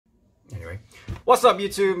Anyway, what's up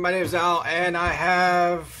YouTube? My name is Al and I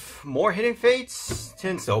have more Hidden Fates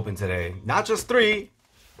tins to open today. Not just 3,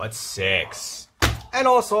 but 6. And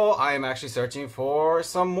also, I am actually searching for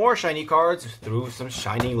some more shiny cards through some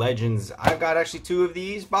Shiny Legends. I've got actually 2 of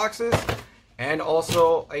these boxes and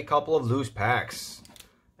also a couple of loose packs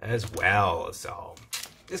as well. So,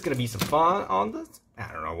 there's going to be some fun on this.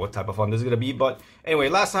 I don't know what type of fun this is going to be, but anyway,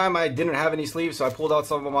 last time I didn't have any sleeves, so I pulled out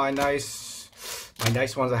some of my nice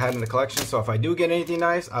ones I had in the collection. So if I do get anything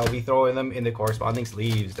nice, I'll be throwing them in the corresponding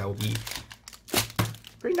sleeves. That will be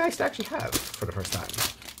pretty nice to actually have for the first time.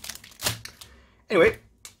 Anyway,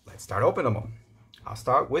 let's start opening them. I'll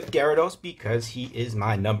start with Gyarados because he is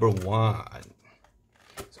my number 1.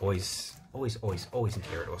 It's always in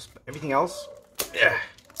Gyarados. But everything else, yeah,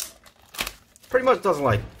 pretty much doesn't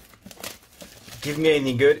like give me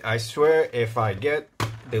anything good. I swear, if I get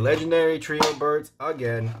the legendary trio birds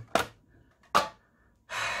again,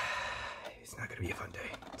 it's not gonna be a fun day.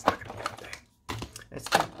 It's not gonna be a fun day. That's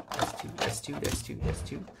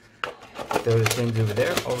two. Throw the tins over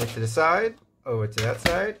there, over to the side, over to that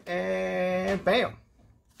side, and bam.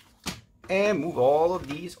 And move all of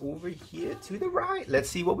these over here to the right. Let's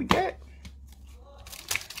see what we get.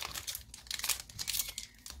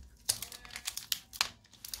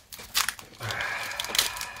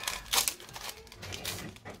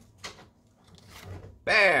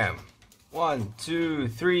 Bam! 1, 2,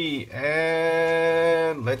 3,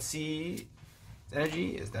 and let's see.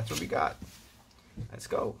 Energy is that's what we got. Let's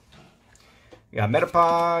go. We got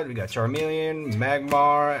Metapod, we got Charmeleon,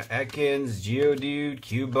 Magmar, Ekans, Geodude,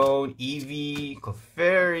 Cubone, Eevee,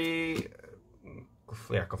 Clefairy,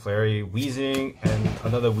 Weezing, and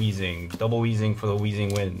another Weezing. Double Weezing for the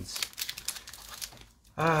Weezing wins.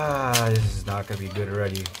 This is not gonna be good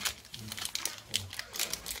already.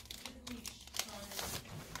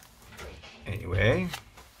 Anyway,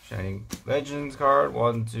 Shiny Legends card,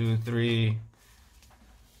 1, 2, 3.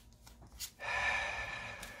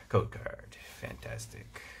 Code card,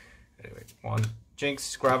 fantastic. Anyway, 1,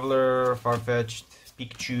 Jinx, Graveler, Farfetch'd,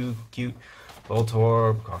 Pikachu, cute,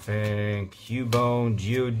 Voltorb, Coughing, Cubone,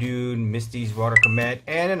 Geodude, Misty's Water Command,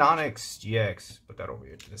 and an Onyx GX. Put that over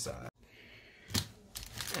here to the side.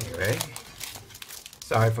 Anyway,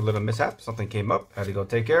 sorry for a little mishap. Something came up, had to go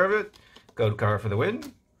take care of it. Code card for the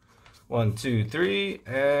win. 1, 2, 3,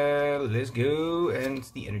 and let's go. And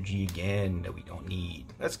it's the energy again that we don't need.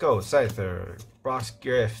 Let's go. Scyther, Brock's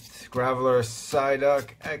Gift, Graveler,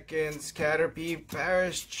 Psyduck, Ekans, Caterpie,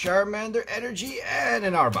 Paris, Charmander, Energy, and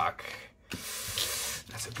an Arbok.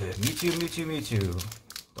 That's a good Mewtwo.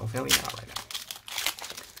 Don't fail me now right now.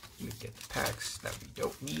 Let me get the packs that we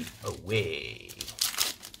don't need away.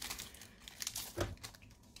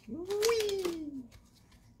 Whee!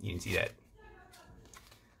 You didn't see that.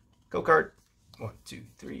 Go card. 1, 2,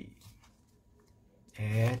 3.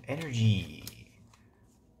 And energy.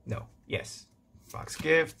 No. Yes. Box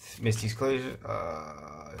Gift. Misty's Closure.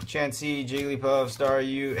 Chansey, Jigglypuff,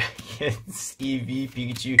 Staryu, Eevee,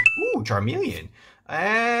 Pikachu. Ooh, Charmeleon.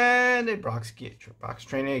 And a Box Gift. Box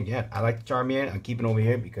Training again. I like the Charmeleon. I'm keeping over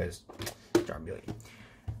here because Charmeleon.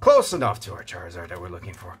 Close enough to our Charizard that we're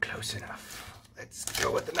looking for. Close enough. Let's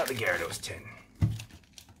go with another Gyarados tin.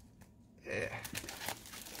 Yeah.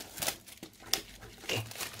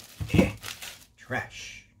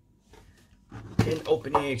 Trash. And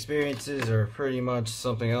opening experiences are pretty much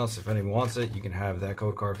something else. If anyone wants it, you can have that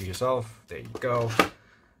code card for yourself. There you go.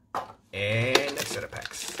 And next set of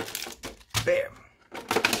packs. Bam.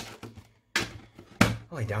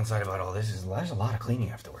 Only downside about all this is there's a lot of cleaning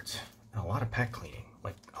afterwards. And a lot of pack cleaning.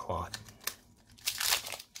 Like, a lot.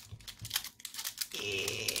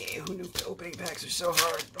 Who knew opening packs are so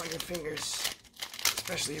hard on your fingers?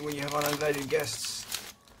 Especially when you have uninvited guests.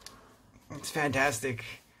 It's fantastic.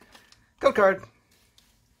 Code card.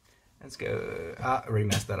 Let's go. I already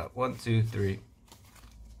messed that up. 1, 2, 3.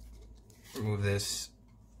 Remove this.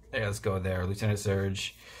 Yeah, let's go there. Lieutenant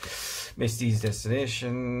Surge. Misty's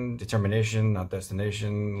Determination, not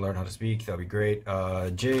Destination. Learn how to speak. That'll be great.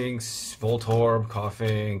 Jinx, Voltorb,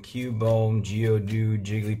 Coughing, Cubone, Geodude,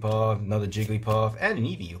 Jigglypuff, another Jigglypuff, and an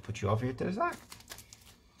Eevee. Will put you off here to the side.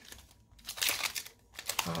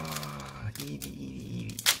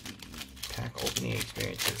 Eevee. Pack opening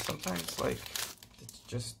experiences. Sometimes, like, it's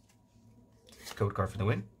just code card for the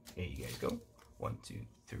win. Here you guys go. 1, 2,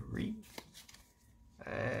 3.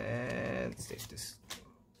 And take this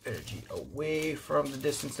energy away from the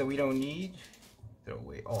distance that we don't need. Throw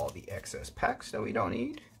away all the excess packs that we don't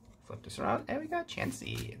need. Flip this around, and we got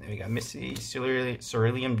Chansey. And then we got Misty,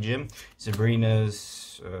 Cerulean Gym,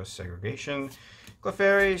 Sabrina's Segregation,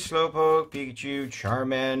 Clefairy, Slowpoke, Pikachu,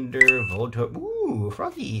 Charmander, Voltorb, ooh,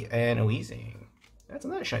 Froggy, and a Weezing. That's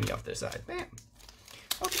another shiny off this side. Bam. I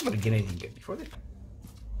don't think I'm gonna get anything good before they.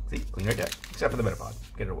 See, clean our deck, except for the Metapod.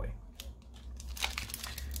 Get it away.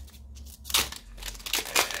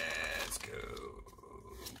 Let's go.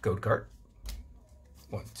 Code card.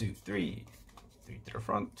 1, 2, 3. 3 to the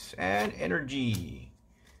front. And energy.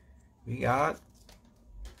 We got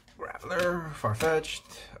Graveler, Farfetch'd,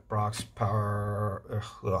 Brock's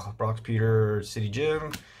Peter, City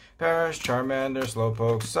Gym, Paris, Charmander,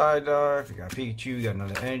 Slowpoke, Psyduck. We got Pikachu, we got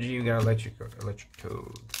another energy, we got Electric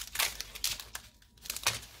Toad.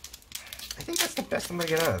 I think that's the best I'm gonna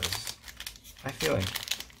get out of this. My feeling.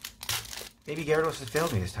 Maybe Gyarados has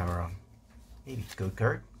failed me this time around. Maybe. Code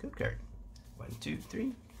card. Code card. 1, 2,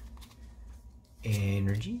 3.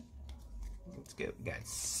 Energy. Let's go. We got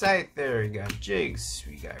Scyther, we got Jigs,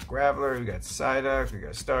 we got Graveler, we got Psyduck, we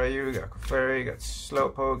got Staryu, we got Clefairy, we got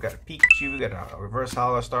Slowpoke, got a Pikachu, we got a Reverse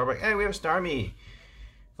Hollow Starbuck, and we have a Starmie.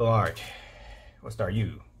 Full art. What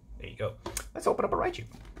Staryu? There you go. Let's open up a Raichu.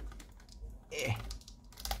 Eh.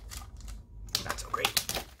 Not so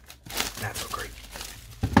great. Not so great.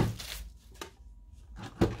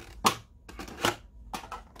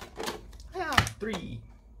 Yeah, 3.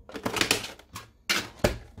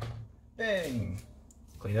 Bang.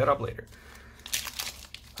 Clean that up later.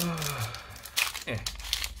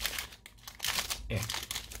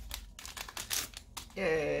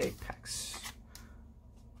 Yay, packs.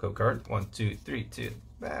 Code card. 1, 2, 3 to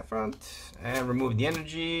that front. And remove the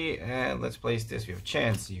energy. And let's place this. We have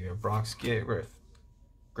Chansey. We have Brock's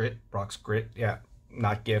Brock's Grit. Yeah.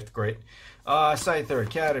 Not gift, grit. Scyther,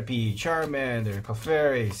 Caterpie, Charmander,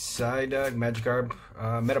 Clefairy, Psyduck, Magikarp,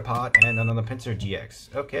 Metapod, and another Pinsir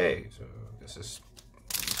GX. Okay, so this is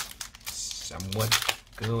somewhat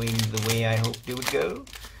going the way I hoped it would go.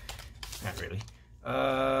 Not really.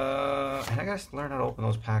 And I gotta learn how to open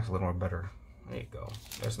those packs a little more better. There you go.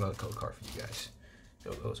 There's another code card for you guys.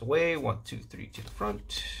 Throw those away. 1, 2, 3 to the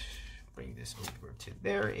front. Bring this over to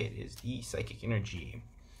there. It is the Psychic Energy.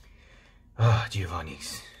 Ah,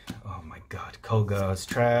 Giovanni's. Oh my god. Koga's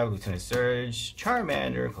Trav, Lieutenant Surge,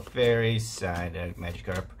 Charmander, Clefairy, Psyduck,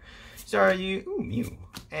 Magikarp, Staryu, ooh, Mew,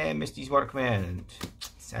 and Misty's Water Command.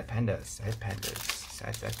 Sad pandas, sad pandas,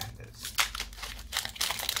 sad pandas.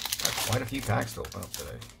 Got quite a few packs to open up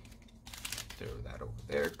today. Throw that over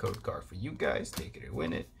there. Code card for you guys. Take it or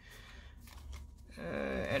win it.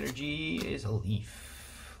 Energy is a leaf.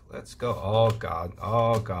 Let's go. Oh god.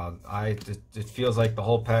 Oh god. It feels like the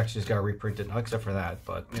whole pack just got reprinted, not except for that.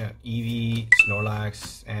 But yeah, Eevee,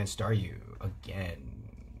 Snorlax, and Staryu again.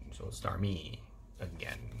 So Starmie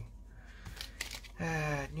again.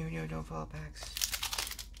 No, don't fall packs.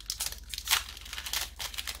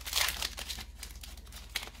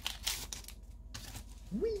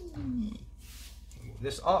 Whee! Move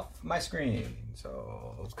this off my screen.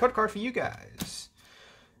 So code card for you guys.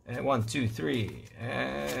 And 1, 2, 3,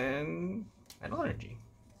 and Metal Energy.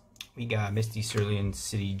 We got Misty Cerulean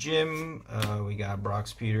City Gym. We got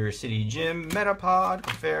Brock's Peter City Gym, Metapod,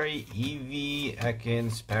 Clefairy, Eevee,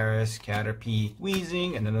 Ekans, Paris, Caterpie,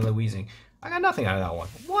 Weezing, and another Weezing. I got nothing out of that one.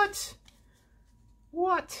 What?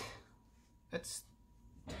 What? That's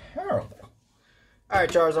terrible. Alright,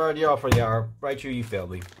 Charizard, you're off for the hour. Raichu, you failed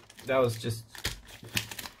me. That was just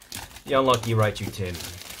the unlucky Raichu tin.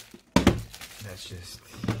 That's just,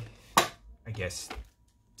 I guess,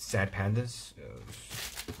 sad pandas.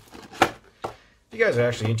 If you guys are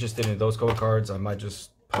actually interested in those code cards, I might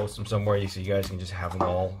just post them somewhere so you guys can just have them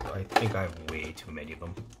all. I think I have way too many of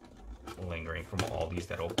them lingering from all these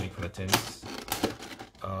that opening from the tins.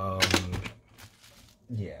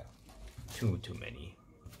 Yeah, too many.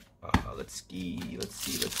 Let's see.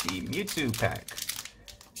 Mewtwo pack.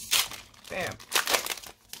 Bam.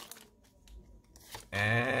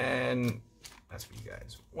 And that's for you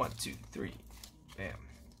guys. 1, 2, 3. Bam.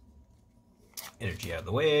 Energy out of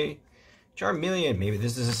the way. Charmeleon, maybe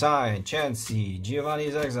this is a sign. Chansey,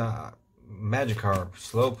 Giovanni's Exile, Magikarp,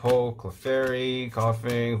 Slowpoke, Clefairy,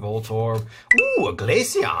 Coughing, Voltorb. Ooh, a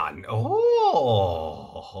Glaceon.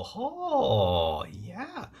 Oh,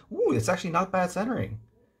 yeah. Ooh, it's actually not bad centering.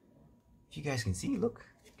 If you guys can see, look,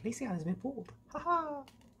 Glaceon has been pulled. Haha.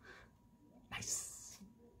 Nice.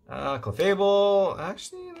 Clefable.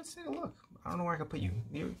 Actually, let's take a look. I don't know where I can put you.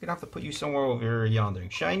 You're gonna have to put you somewhere over yonder.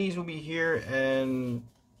 Shinies will be here, and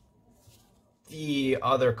the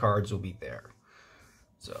other cards will be there.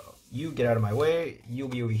 So you get out of my way. You'll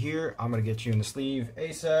be over here. I'm gonna get you in the sleeve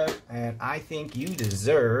ASAP, and I think you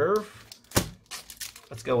deserve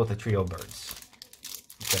Let's go with the trio birds.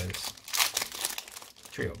 Because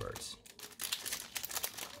trio birds.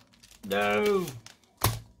 No!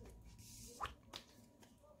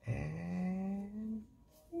 And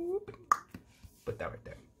whoop. Put that right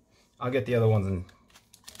there. I'll get the other ones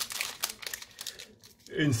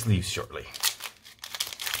in sleeves shortly.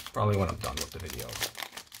 Probably when I'm done with the video.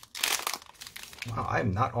 Wow,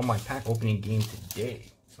 I'm not on my pack opening game today.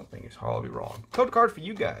 Something is horribly wrong. Code card for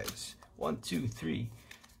you guys. 1, 2, 3.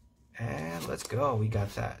 And let's go. We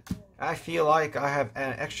got that. I feel like I have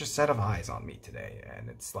an extra set of eyes on me today. And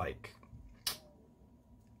it's like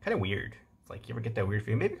kind of weird. It's like, you ever get that weird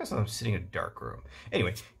feeling? Maybe because I'm sitting in a dark room.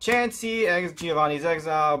 Anyway, Chansey, Giovanni's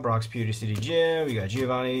Exile, Brock's Pewter City Gym. We got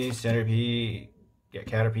Giovanni, Centipede. Yeah,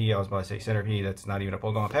 Caterpie, I was about to say Centipede, that's not even a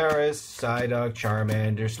Pokemon. Paris, Psyduck,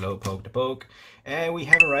 Charmander, Slowpoke to Poke, and we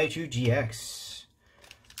have a Raichu GX.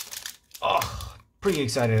 Oh, pretty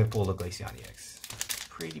excited to pull the Glaceon EX.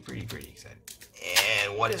 Pretty excited.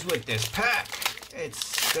 And what is with this pack? It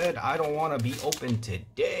said I don't want to be open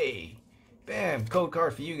today. Bam, code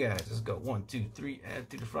card for you guys. Let's go 1, 2, 3, and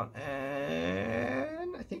to the front.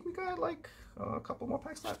 And I think we got like a couple more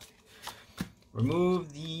packs left.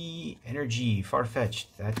 Remove the energy, Farfetch'd.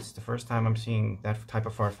 That's the first time I'm seeing that type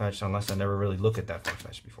of Farfetch'd, unless I never really looked at that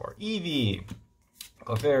Farfetch'd before. Eevee,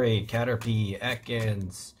 Clefairy, Caterpie,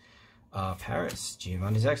 Ekans, Paris,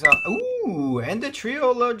 Giovanni's Exile. Ooh, and the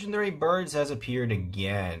trio legendary birds has appeared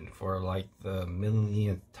again for like the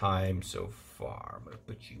millionth time so far. I'm gonna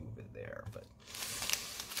put you over there, but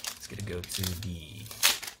it's gonna go to the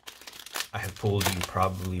I have pulled you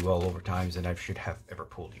probably well over times than I should have ever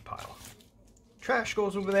pulled you pile. Trash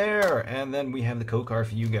goes over there, and then we have the code card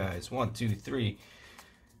for you guys. 1, 2, 3.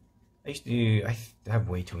 I have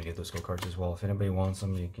way too many of those code cards as well. If anybody wants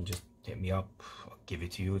them, you can just hit me up. I'll give it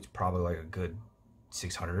to you. It's probably like a good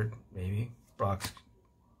 600, maybe.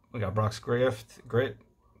 We got Brock's Grit,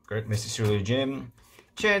 Mr. Cerulean Gym,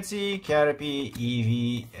 Chansey, Caterpie,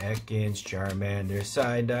 Eevee, Ekans, Charmander,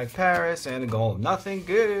 Psyduck, Paris, and a gold. Nothing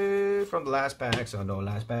good from the last pack, so no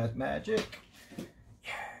last pack magic.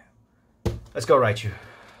 Let's go, Raichu.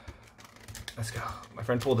 Let's go. My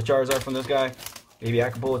friend pulled the Charizard from this guy. Maybe I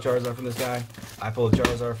can pull a Charizard from this guy. I pulled a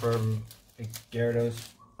Charizard from Gyarados.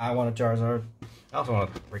 I want a Charizard. I also want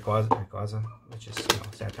a Rayquaza, which is, you know,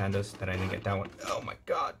 Sad Pandas that I didn't get that one. Oh my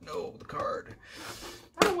god, no, the card.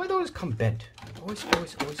 I don't know why they always come bent. Always come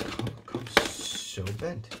so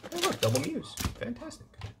bent. Oh look, double Muse. Fantastic.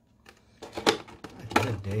 At the end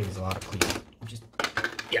of the day, there's a lot of cleaning.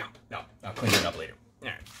 Yeah, no, I'll clean it up later.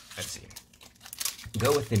 Alright, let's see.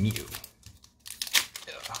 Go with the Mew.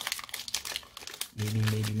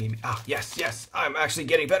 Maybe. Ah, yes. I'm actually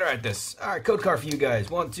getting better at this. Alright, code card for you guys.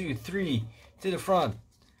 1, 2, 3 to the front.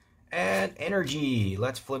 And energy.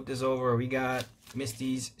 Let's flip this over. We got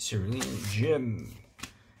Misty's Cerulean Gym.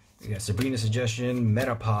 We got Sabrina's Suggestion,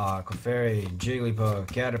 Metapod, Clefairy, Jigglypuff,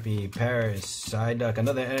 Caterpie, Paris, Psyduck,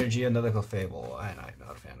 another energy, another Clefable. And I'm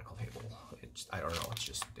not a fan of Clefable. I don't know, it's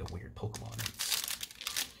just a weird Pokemon.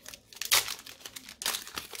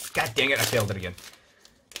 God dang it, I failed it again.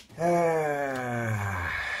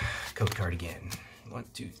 Code card again. 1,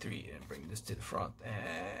 2, 3, and bring this to the front.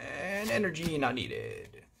 And energy not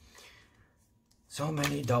needed. So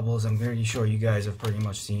many doubles. I'm very sure you guys have pretty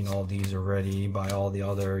much seen all these already by all the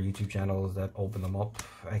other YouTube channels that open them up.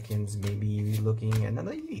 Ekans maybe looking, and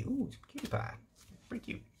another Eevee. Ooh, cutie pie. Pretty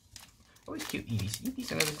cute. Always cute Eevees.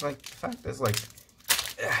 Eevees, and it's like the fact there's like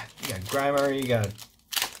you got Grimer, you got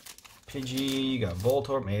Pidgey, you got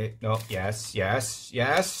Voltorb. No, yes,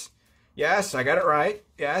 I got it right.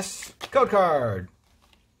 Yes, code card.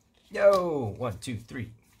 Yo, 1, 2,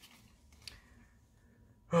 3.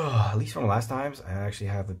 At least from the last times, I actually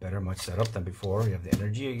have a better much setup than before. We have the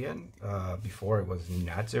energy again. Before it was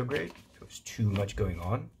not so great. It was too much going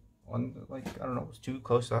on. Like, I don't know, it was too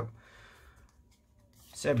close up.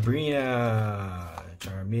 Sabrina,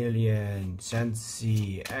 Charmeleon,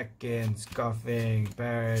 Sensi, Ekans, Scoffing,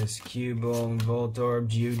 Paris, Cubone, Voltorb,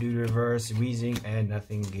 Geodude Reverse, Weezing, and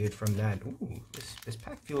nothing good from that. Ooh, this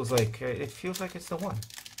pack feels like it's the one.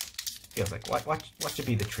 Feels like watch it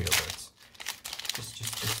be the trio birds.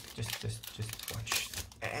 Just watch.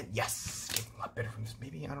 And yes, getting a lot better from this.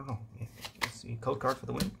 Maybe, I don't know. Let's see, code card for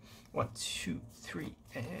the win. 1, 2, 3,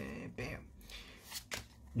 and bam.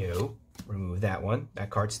 No, remove that one. That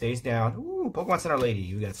card stays down. Ooh, Pokemon Center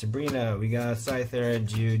Lady. We got Sabrina. We got Scyther,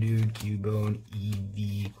 Geodude, Cubone,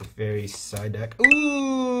 Eevee, Clefairy, Psyduck.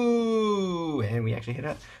 Ooh, and we actually hit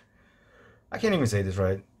that. I can't even say this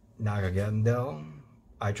right. Nagagandel.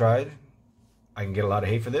 I tried. I can get a lot of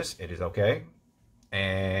hate for this. It is okay.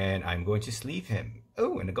 And I'm going to sleeve him.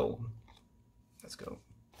 Oh, and a gold. let's go.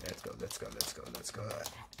 Let's go, let's go, let's go, let's go.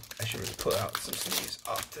 I should really pull out some sleeves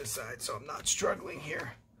off to the side so I'm not struggling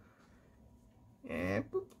here. And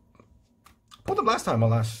boop. Pulled them last time on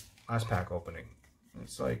last pack opening.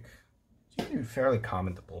 It's like, it's usually fairly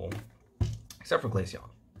common to pull, except for Glaceon.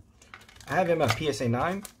 I have him at PSA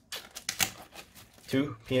 9.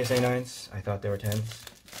 2 PSA 9s. I thought they were 10s.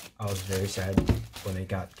 I was very sad when they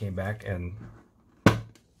came back and,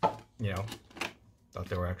 you know, thought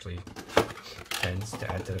they were actually 10s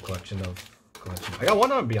to add to the collection. I got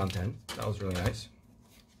one of them beyond 10. That was really nice.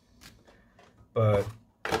 But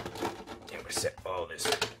I'm gonna set all this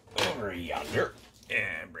over yonder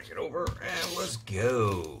and bring it over and let's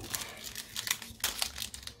go.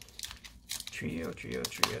 Trio.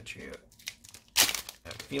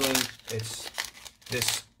 I'm feeling it's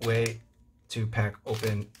this way to pack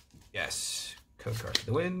open. Yes. Code card to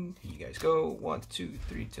the win. Here you guys go. 1, 2,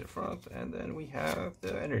 3 to the front. And then we have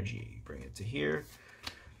the energy. Bring it to here.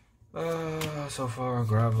 So far,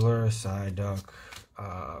 Graveler, Psyduck,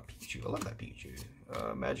 Pikachu. I love that Pikachu.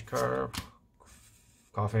 Magikarp,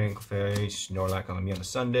 Coughing, Clefairy, Snorlax on me on the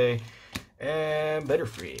Sunday, and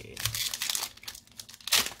Butterfree.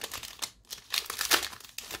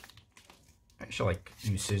 I should like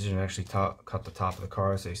use scissors and actually cut the top of the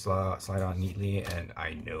cards. They slide on neatly, and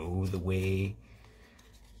I know the way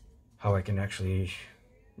how I can actually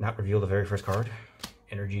not reveal the very first card.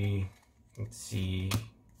 Energy, let's see,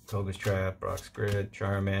 Koga's Trap, Brock's Grid,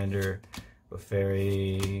 Charmander,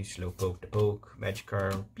 Clefairy, Slowpoke the Poke,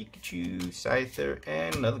 Magikarp, Pikachu, Scyther,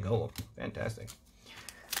 and another Golem. Fantastic.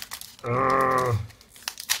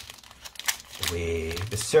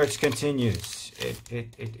 The search continues.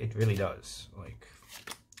 It really does. Like,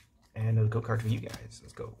 and another go card for you guys.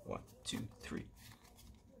 Let's go. 1, 2, 3.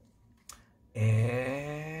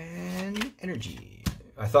 And energy.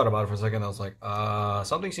 I thought about it for a second. I was like,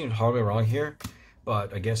 something seems horribly wrong here.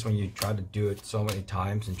 But I guess when you try to do it so many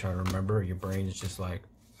times and try to remember, your brain is just like,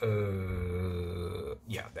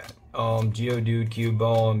 yeah, that. Geodude,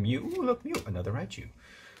 Cubone, Mew. Ooh, look, Mew. Another Raichu.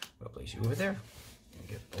 I'll place you over there. And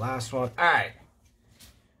get the last one. Alright.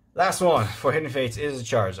 Last one for Hidden Fates is a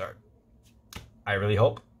Charizard. I really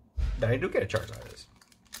hope that I do get a Charizard.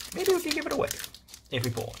 Maybe we can give it away. If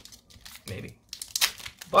we pull one. Maybe.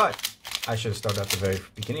 But I should have started at the very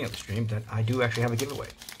beginning of the stream that I do actually have a giveaway.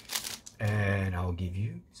 And I'll give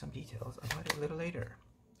you some details about it a little later.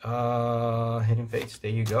 Hidden Fates,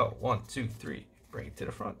 there you go. 1, 2, 3. Bring it to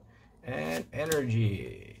the front. And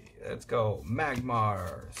energy. Let's go.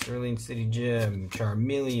 Magmar, Sterling City Gym,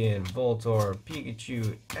 Charmeleon, Voltorb,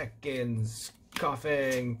 Pikachu, Ekans,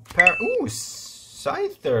 Coughing,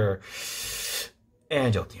 Scyther,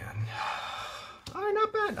 and Jolteon. Alright,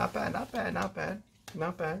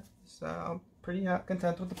 not bad. So I'm pretty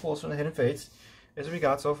content with the pulls from the Hidden Fates as we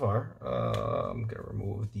got so far. I'm gonna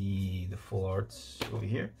remove the full arts over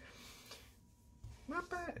here. Not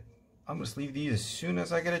bad. I'm gonna leave these as soon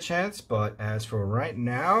as I get a chance, but as for right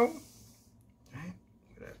now,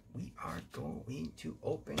 we are going to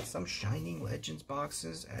open some Shining Legends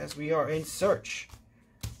boxes as we are in search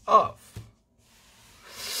of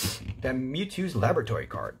the Mewtwo's Laboratory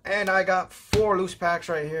card. And I got 4 loose packs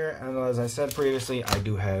right here, and as I said previously, I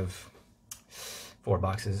do have 4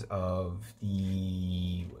 boxes of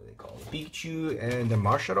the, what do they call it, Pikachu and the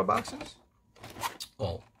Marshadow boxes.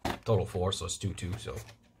 Well, total 4, so it's 2, so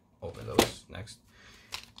open those next.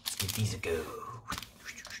 Let's give these a go.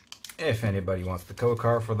 If anybody wants the code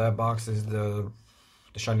card for that box, is the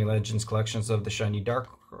Shiny Legends collections of the Shiny Darkrai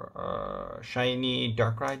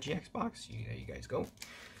GX box. There you guys go.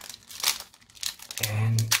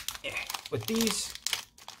 And yeah, with these,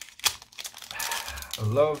 I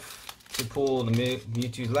love to pull the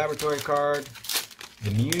Mewtwo's Laboratory card,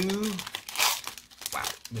 the Mew, wow,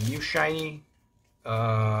 the Mew Shiny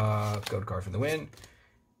code card for the win.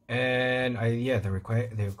 And the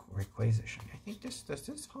Rayquaza Shiny. I think does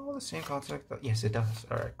this follow the same concept? Yes, it does.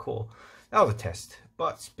 All right, cool. That was a test.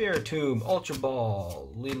 But Spiritomb, Ultra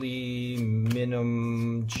Ball, Lily,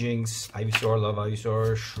 Minim, Jinx, Ivysaur, love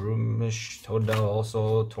Ivysaur, Shroomish, Totodile,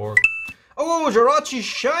 also Torque. Oh, Jirachi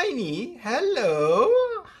Shiny. Hello.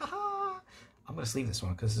 I'm gonna sleeve this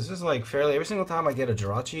one because this is like fairly every single time I get a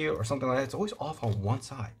Jirachi or something like that, it's always off on one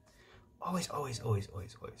side. Always.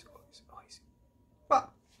 But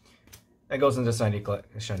that goes into the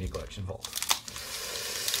Shiny Collection vault.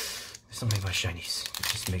 There's something about shinies that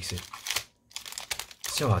just makes it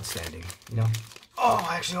so outstanding, you know? Oh,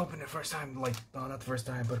 I actually opened it first time, like, well, not the first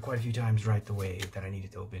time, but quite a few times right the way that I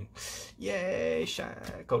needed to open. Yay,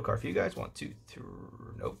 code card for you guys. 1, 2, 3,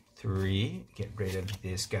 nope, 3. Get rid of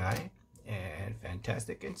this guy. And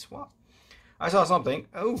fantastic, and swap. I saw something.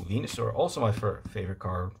 Oh, Venusaur, also my favorite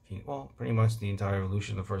card. Well, pretty much the entire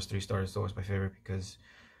evolution, the first 3 starters is always my favorite because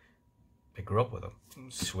I grew up with them.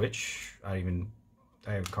 Switch, I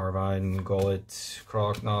have Carvine, Golett,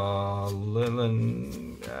 Krogna,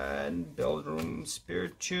 Lilin, and Beldrum,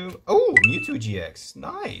 Spiritomb. Oh, Mewtwo GX,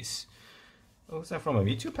 nice. Oh, what's that from, a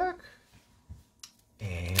Mewtwo pack?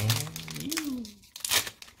 And you.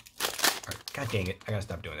 Alright, god dang it, I gotta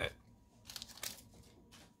stop doing that.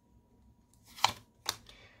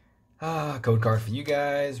 Code card for you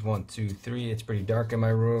guys. 1, 2, 3. It's pretty dark in my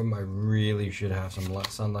room. I really should have some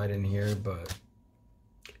sunlight in here, but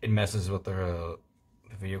it messes with the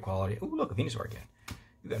video quality. Oh, look, a Venusaur again.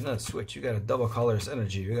 You got another switch. You got a double colorless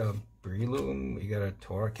energy. You got a Breloom. You got a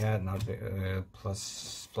Torracat, not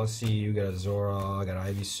plus C. You got a Zora. I got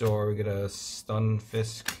an Ivysaur. We got a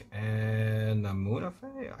Stunfisk and a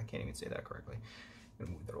Munafay. I can't even say that correctly. I'm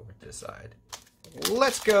gonna move that over to the side.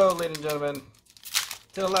 Let's go, ladies and gentlemen.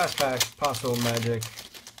 To the last pack, possible magic.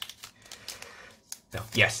 No,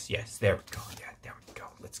 yes, there we go. Yeah, there we go.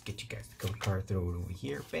 Let's get you guys the code card. Throw it over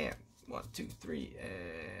here. Bam. 1, 2, 3,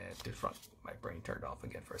 and to the front. My brain turned off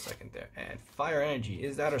again for a second there. And Fire Energy.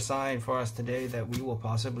 Is that a sign for us today that we will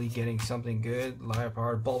possibly getting something good?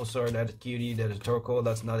 Liepard, Bulbasaur, that is cutie. That is Torkoal,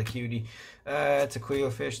 that's not a cutie. It's a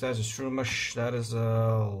Quillfish, that's a Shroomish, that is a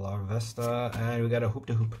Larvesta, and we got a Hoop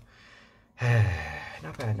de Hoop.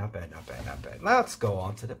 Not bad, not bad, not bad, not bad. Let's go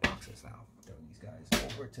on to the boxes now. Throw these guys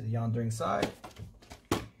over to the yondering side.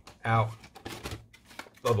 Ow.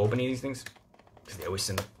 Love opening these things because they always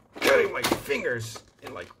end up cutting my fingers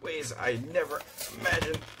in like ways I never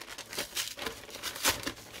imagined.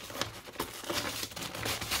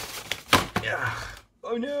 Yeah.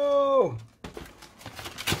 Oh no!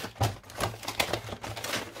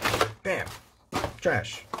 Bam.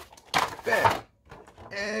 Trash. Bam.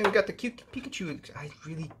 And we got the cute Pikachu.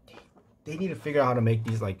 They need to figure out how to make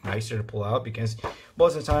these like nicer to pull out, because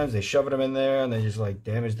most of the times they shove them in there and they just like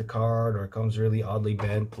damage the card, or it comes really oddly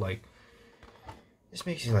bent. Like, this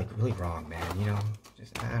makes you like really wrong, man. You know,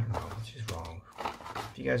 just I don't know, it's just wrong.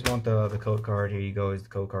 If you guys want the code card, here you go. Is the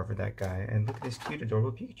code card for that guy. And look at this cute,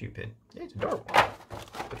 adorable Pikachu pin. Yeah, it's adorable.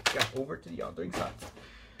 But it got over to the other side.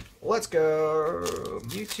 Let's go.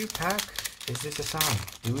 Mewtwo pack. Is this a sign?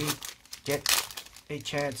 Do we get a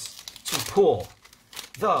chance to pull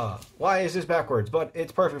the, why is this backwards, but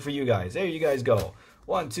it's perfect for you guys. There you guys go.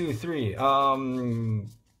 1, 2, 3.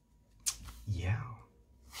 Yeah,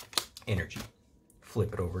 energy.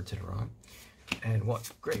 Flip it over to the right, and what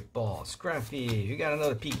great ball. Scrappy, we got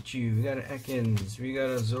another Pikachu, we got an Ekans, we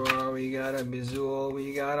got a Zora, we got a Bizool,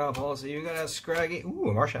 we got a Pulsey, we got a Scraggy. Ooh,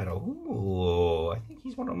 a Marshadow. Ooh, I think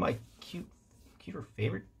he's one of my cuter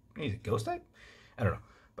favorite. He's a ghost type, I don't know,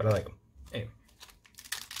 but I like him. Anyway,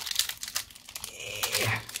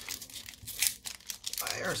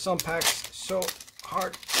 why are some packs so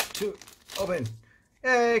hard to open?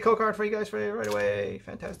 Hey, code card for you guys right away.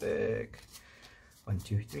 Fantastic. 1,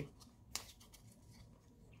 2, 3.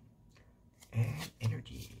 And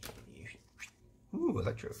energy. Ooh,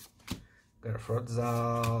 Electro. Got a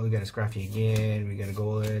Frozal, we got a Scrappy again, we got a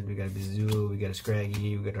Golett, we got a Bizool, we got a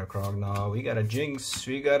Scraggy, we got a Krogna, we got a Jinx,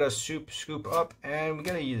 we got a Scoop Up, and we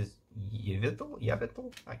got a Yveltal?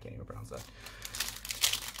 I can't even pronounce that.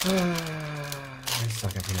 I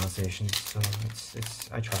suck at pronunciations, so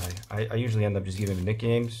I try. I usually end up just giving them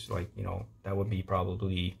nicknames, like, you know, that would be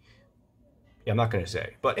probably, yeah, I'm not gonna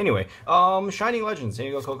say. But anyway, Shining Legends, here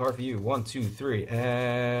you go, code card for you. 1, 2, 3,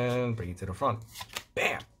 and bring it to the front.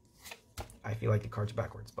 Bam! I feel like the cards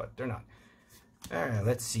backwards, but they're not. Alright,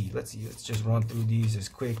 let's see. Let's just run through these as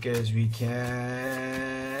quick as we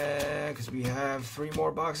can, because we have 3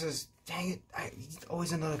 more boxes. Dang it,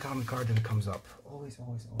 always another common card that comes up. Always.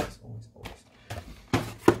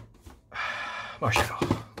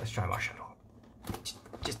 Marshadow. Let's try Marshadow.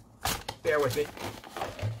 Just bear with me.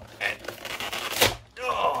 And,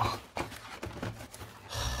 oh.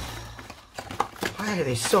 Why are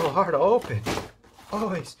they so hard to open?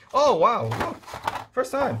 Always. Oh, wow. Look.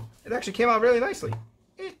 First time. It actually came out really nicely.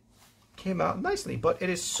 It came out nicely, but it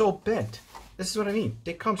is so bent. This is what I mean.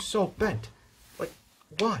 They come so bent. Like,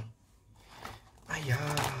 why?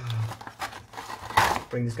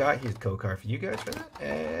 Bring this guy. Here's the code card for you guys for that.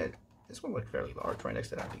 And this one looked fairly large right next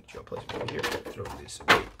to that Pikachu. I'll place it over here. Throw this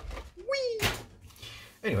away. Whee!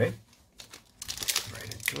 Anyway.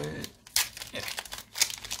 Right into it. Yeah.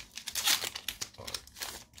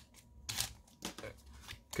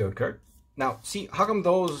 Code card. Now, see, how come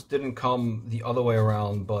those didn't come the other way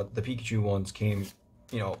around, but the Pikachu ones came,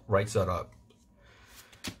 you know, right side up?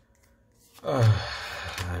 I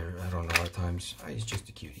don't know at times. He's just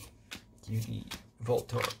a cutie. Cutie.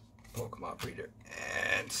 Voltorb. Pokemon breeder,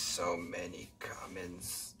 and so many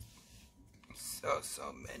commons.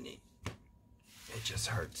 So many. It just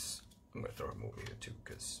hurts. I'm gonna throw him over here too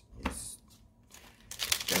because he's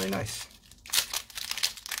very nice.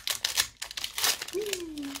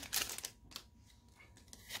 Whee!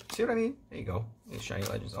 See what I mean? There you go. These Shiny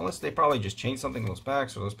Legends. Unless they probably just changed something in those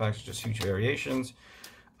packs, or those packs are just huge variations.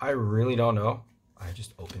 I really don't know. I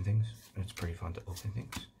just open things, and it's pretty fun to open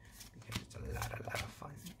things because it's a lot of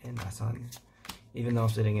fun in the sun. Even though I'm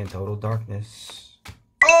sitting in total darkness.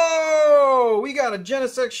 Oh, we got a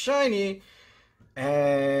Genesect Shiny,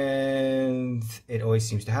 and it always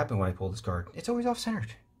seems to happen when I pull this card. It's always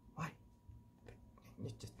off-centered. Why?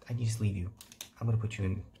 I need to leave you. I'm gonna put you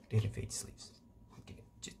in Hidden Fate sleeves.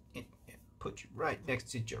 Just put you right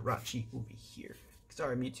next to Jirachi over here.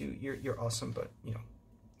 Sorry, Mewtwo, you're awesome, but you know,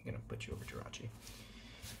 I'm gonna put you over Jirachi.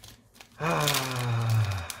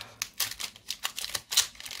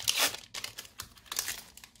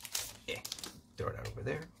 Yeah, throw that over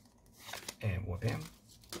there, and whoop-bam.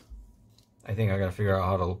 I think I gotta figure out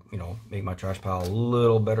how to, you know, make my trash pile a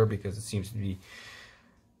little better because it seems to be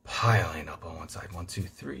piling up on one side. 1, 2,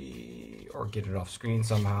 3, or get it off screen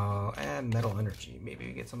somehow. And Metal Energy. Maybe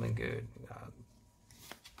we get something good.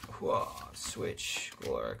 Switch,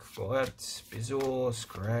 Golurk, Golette, Bizul,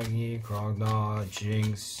 Scraggy, Krognaw,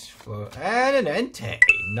 Jinx, Float, and an Entei.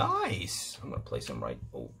 Nice. I'm gonna place him right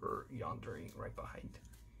over yonder, right behind.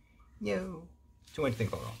 No. Too much to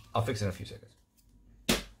think about. I'll fix it in a few seconds.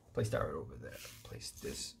 Place that right over there. Place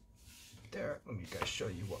this there. Let me guys show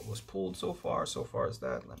you what was pulled so far. So far as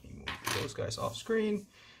that. Let me move those guys off screen.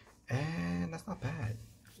 And that's not bad.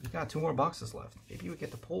 We got 2 more boxes left. Maybe we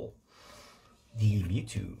get to pull the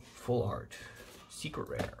Mewtwo Full Art Secret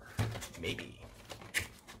Rare. Maybe.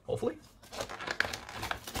 Hopefully.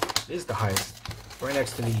 This is the highest. Right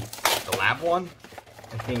next to the lab one.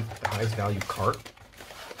 I think the highest value card.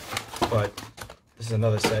 But this is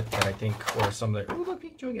another set that I think for some of the... Oh, look,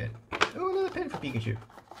 Pikachu again. Oh, another pin for Pikachu.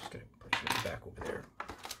 Just gonna place it back over there.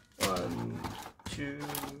 1, 2,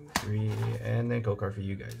 3, and then code card for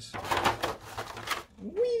you guys.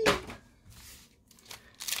 Whee!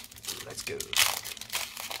 Let's go.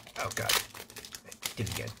 Oh god. Did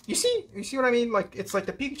it again. You see what I mean? Like, it's like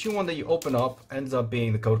the Pikachu one that you open up ends up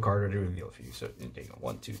being the code card or the reveal for you. So there you go.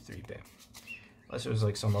 1, 2, 3, bam. Unless there's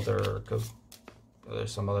like some other code.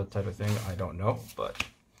 There's some other type of thing, I don't know, but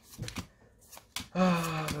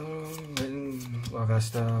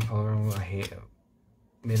Lavesta, Polyron, I hate it.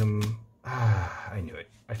 Minimum. I knew it.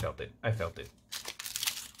 I felt it. I felt it.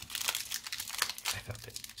 I felt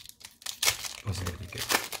it. Wasn't gonna be good.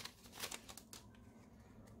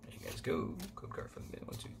 There you guys go. Code card for the mid.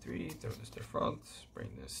 1, 2, 3. Throw this to the front.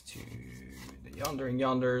 Bring this to the yondering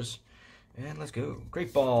yonders. And let's go.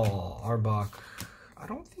 Great Ball, Arbok. I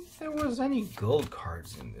don't think there was any gold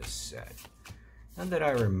cards in this set. None that I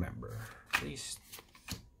remember. At least...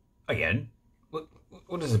 Again? What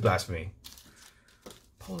is this blasphemy?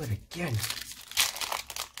 Pull it again.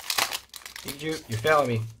 You're failing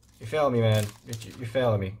me. You're failing me, man. You're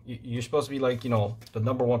failing me. You're supposed to be like, you know, the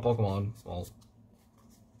 #1 Pokemon. Well,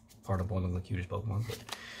 part of one of the cutest Pokemon, but...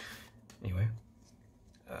 Anyway.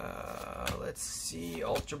 Let's see.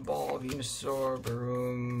 Ultra Ball, Venusaur,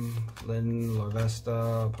 Baroom, Lynn,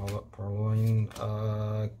 Larvesta, Parloin,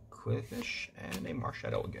 Quillfish, and a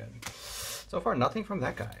Marshadow again. So far, nothing from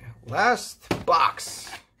that guy. Last box.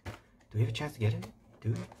 Do we have a chance to get it? Do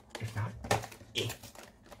we? If not, eh.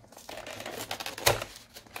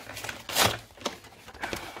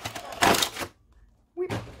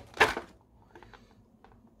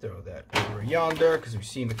 Throw that over yonder because we've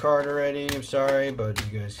seen the card already. I'm sorry, but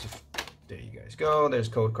you guys, there you guys go. There's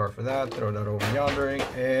code card for that. Throw that over yondering,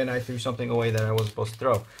 and I threw something away that I wasn't supposed to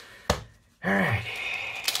throw. All right,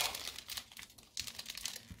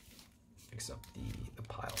 fix up the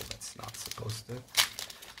pile that's not supposed to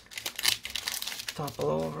topple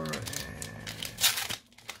over, and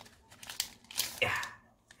yeah,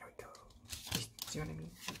 there we go. See what I mean?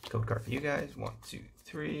 Code card for you guys. 1, 2,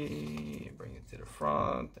 3. Bring it to the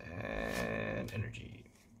front, and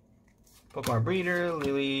energy. Pokemon Breeder,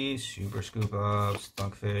 Lily, Super Scoop Up,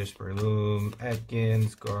 Stunkfish, Breloom,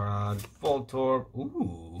 Atkins, Gorod, Voltorb.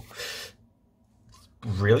 Ooh,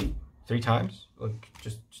 really? 3 times? Like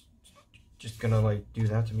just gonna like do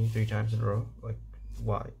that to me 3 times in a row? Like,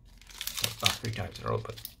 why? Well, not 3 times in a row,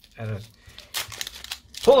 but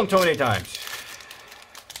pull them 20 times.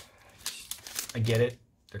 I get it.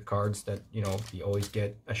 The cards that, you know, you always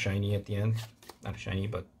get a shiny at the end. Not a shiny,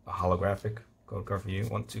 but a holographic code card for you.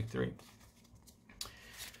 1, 2, 3.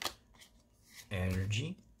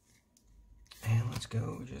 Energy. And let's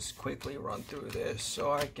go just quickly run through this so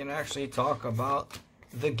I can actually talk about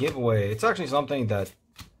the giveaway. It's actually something that,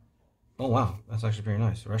 oh wow, that's actually pretty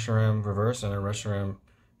nice. Reshiram reverse and a Reshiram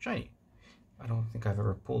shiny. I don't think I've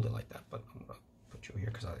ever pulled it like that, but I'm gonna put you here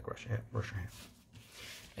because I like Reshiram.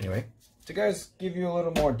 Anyway, to guys give you a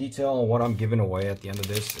little more detail on what I'm giving away at the end of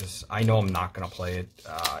this is, I know I'm not gonna play it.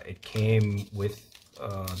 It came with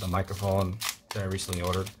the microphone that I recently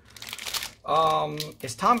ordered.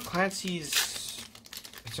 It's Tom Clancy's.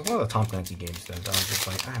 It's one of the Tom Clancy games that I was just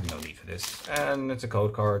like, I have no need for this. And it's a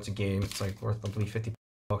code card, it's a game, it's like worth, I believe, 50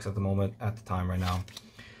 bucks at the moment, at the time right now.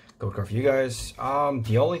 Code card for you guys.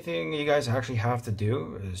 The only thing you guys actually have to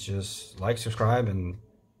do is just like, subscribe, and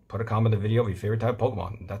put a comment in the video of your favorite type of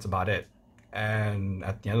Pokemon. That's about it. And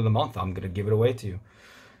at the end of the month, I'm going to give it away to you.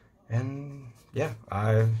 And yeah,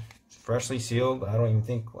 I freshly sealed. I don't even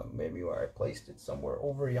think, well, maybe where I placed it, somewhere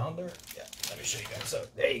over yonder. Yeah, let me show you guys. So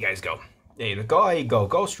there you guys go. There you go.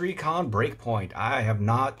 Ghost Recon Breakpoint. I have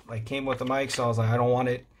not, like, came with the mic, so I was like, I don't want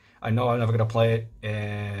it. I know I'm never gonna play it,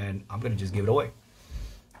 and I'm gonna just give it away.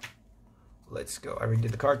 Let's go. I already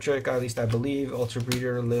did the card trick, at least I believe. Ultra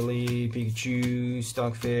Breeder, Lily, Pikachu,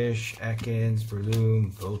 Stonkfish, Atkins,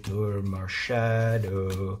 Breloom, Voltor,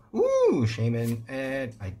 Marshadow, ooh, Shaman,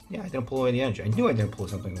 and I didn't pull away the energy. I knew I didn't pull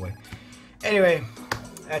something away. Anyway,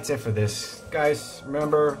 that's it for this. Guys,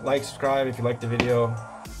 remember, like, subscribe if you liked the video.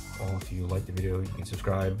 Well, if you liked the video, you can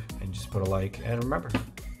subscribe and just put a like. And remember,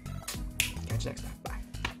 catch you next time.